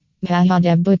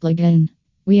Mahadev Butlagan.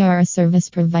 We are a service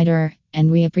provider,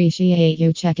 and we appreciate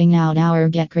you checking out our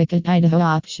Get Cricket Idaho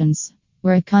options.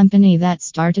 We're a company that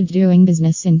started doing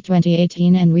business in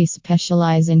 2018 and we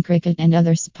specialize in cricket and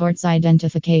other sports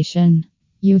identification.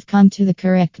 You've come to the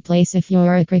correct place if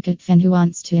you're a cricket fan who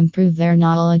wants to improve their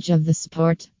knowledge of the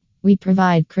sport. We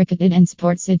provide cricket and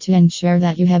sports to ensure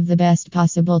that you have the best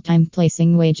possible time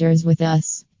placing wagers with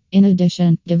us. In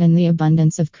addition, given the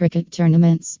abundance of cricket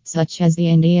tournaments, such as the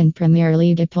Indian Premier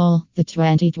League IPL, the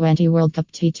 2020 World Cup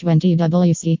T20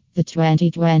 WC, the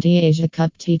 2020 Asia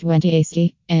Cup T20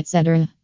 AC, etc.,